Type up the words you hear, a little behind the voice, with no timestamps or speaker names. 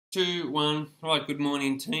Two, one. Right, good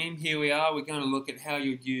morning team. Here we are. We're going to look at how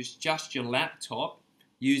you'd use just your laptop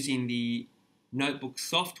using the notebook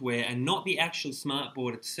software and not the actual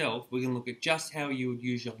smartboard itself. We're going to look at just how you would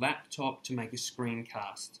use your laptop to make a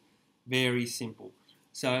screencast. Very simple.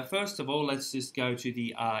 So first of all, let's just go to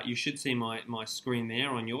the, you should see my screen there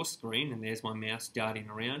on your screen, and there's my mouse darting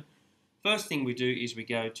around. First thing we do is we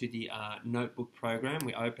go to the notebook program.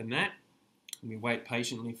 We open that and we wait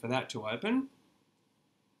patiently for that to open.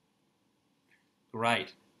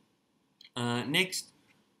 Great. Next,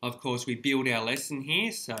 of course, we build our lesson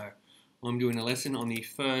here. So I'm doing a lesson on the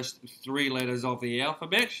first three letters of the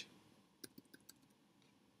alphabet.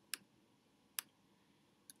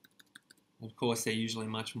 Of course, they're usually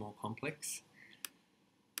much more complex.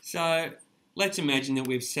 So let's imagine that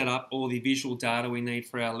we've set up all the visual data we need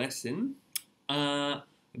for our lesson.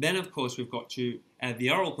 Then, of course, we've got to add the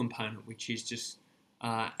oral component, which is just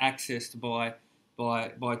accessed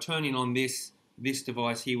by turning on this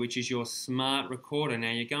device here, which is your smart recorder. Now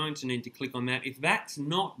you're going to need to click on that. If that's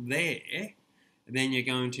not there, then you're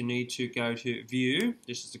going to need to go to View,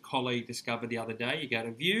 just as a colleague discovered the other day. You go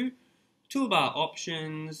to View, Toolbar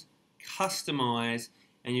Options, Customize,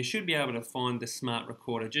 and you should be able to find the smart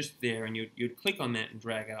recorder just there, and you'd click on that and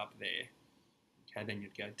drag it up there. Okay, then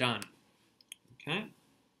you'd go Done. Okay,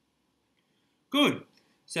 good.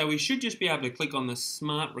 So we should just be able to click on the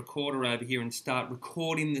smart recorder over here and start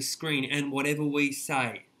recording the screen and whatever we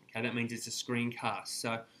say. Okay, that means it's a screencast.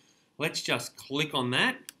 So let's just click on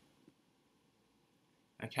that.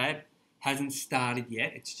 Okay, it hasn't started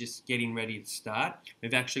yet. It's just getting ready to start.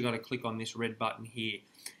 We've actually got to click on this red button here.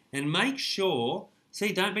 And make sure,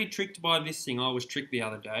 see, don't be tricked by this thing. I was tricked the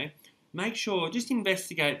other day. Make sure, just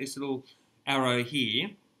investigate this little arrow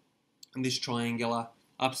here and this triangular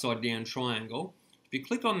upside down triangle. If you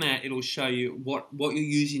click on that, it'll show you what you're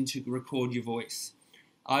using to record your voice.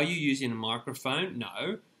 Are you using a microphone?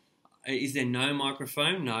 No. Is there no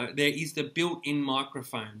microphone? No. There is the built-in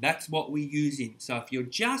microphone. That's what we're using. So if you're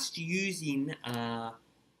just using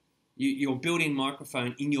your built-in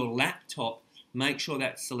microphone in your laptop, make sure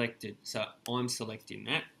that's selected. So I'm selecting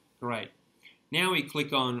that. Great. Now we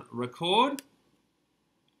click on Record.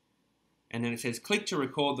 And then it says click to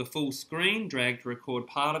record the full screen, drag to record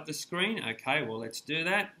part of the screen. Okay, well, let's do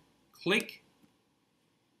that. Click.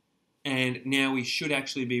 And now we should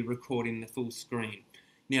actually be recording the full screen.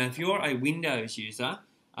 Now, if you're a Windows user,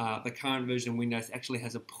 the current version of Windows actually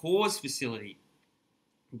has a pause facility.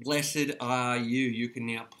 Blessed are you. You can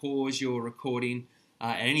now pause your recording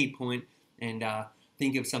at any point and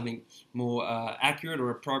think of something more accurate or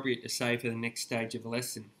appropriate to say for the next stage of the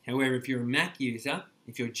lesson. However, if you're a Mac user,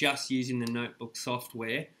 if you're just using the notebook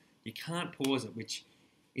software, you can't pause it, which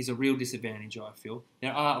is a real disadvantage, I feel.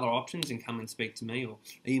 There are other options, and come and speak to me or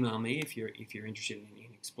email me if you're interested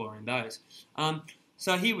in exploring those.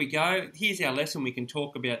 So here we go. Here's our lesson. We can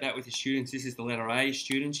talk about that with the students. This is the letter A,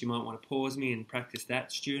 students. You might want to pause me and practice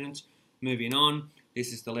that, students. Moving on.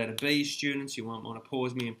 This is the letter B, students. You might want to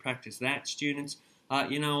pause me and practice that, students.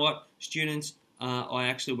 You know what, students? I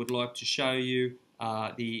actually would like to show you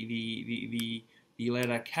the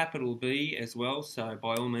letter capital B as well. So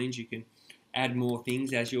by all means, you can add more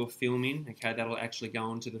things as you're filming. Okay, that'll actually go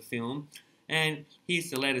onto the film. And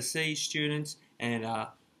here's the letter C, students. And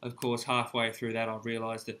of course, halfway through that, I've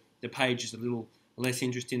realised that the page is a little less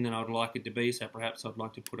interesting than I'd like it to be. So perhaps I'd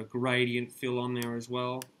like to put a gradient fill on there as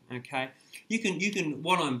well. Okay, you can.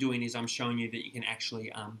 What I'm doing is I'm showing you that you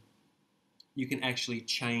can actually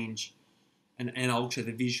change and alter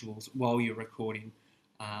the visuals while you're recording.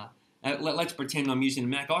 Let's pretend I'm using a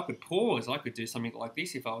Mac. I could pause. I could do something like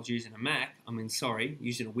this if I was using a Mac.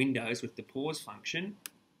 Using a Windows with the pause function.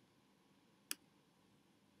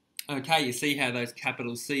 Okay, you see how those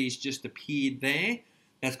capital C's just appeared there?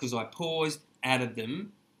 That's because I paused, added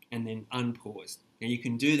them, and then unpaused. Now you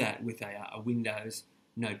can do that with a Windows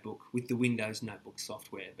notebook, with the Windows notebook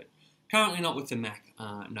software, but currently not with the Mac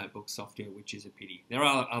notebook software, which is a pity. There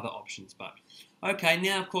are other options, but okay,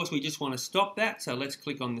 now of course we just want to stop that, so let's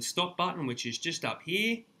click on the stop button, which is just up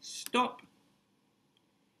here. Stop.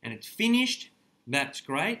 And it's finished. That's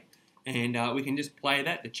great. And we can just play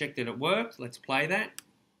that to check that it works. Let's play that.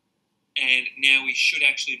 And now we should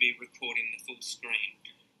actually be recording the full screen.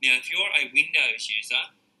 Now, if you're a Windows user,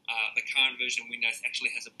 the current version of Windows actually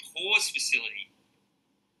has a pause facility.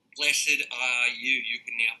 Blessed are you. You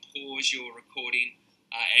can now pause your recording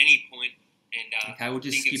at any point and okay, we'll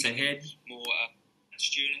just skip ahead. More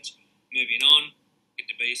students. Moving on, get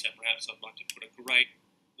to B, so perhaps I'd like to put a great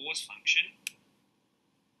pause function.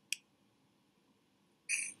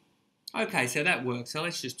 Okay, so that works. So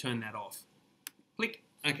let's just turn that off. Click.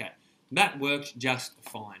 Okay. That works just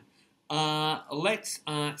fine. Let's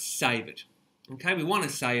save it. Okay, we want to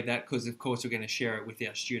save that because, of course, we're going to share it with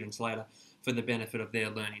our students later for the benefit of their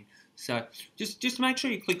learning. So just make sure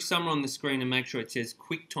you click somewhere on the screen and make sure it says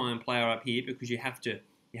QuickTime Player up here, because you have to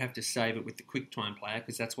save it with the QuickTime Player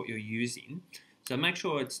because that's what you're using. So make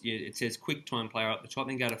sure it says QuickTime Player up the top,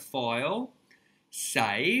 then go to File,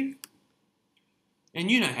 Save, and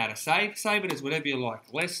you know how to save. Save it as whatever you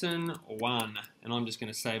like. Lesson 1, and I'm just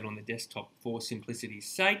going to save it on the desktop for simplicity's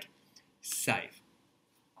sake. Save.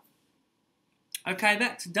 Okay,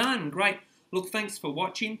 that's done. Great. Look, thanks for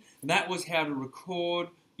watching. That was how to record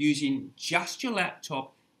using just your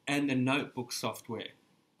laptop and the notebook software.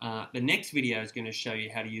 The next video is going to show you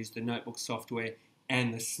how to use the notebook software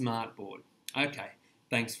and the smartboard. Okay,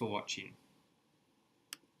 thanks for watching.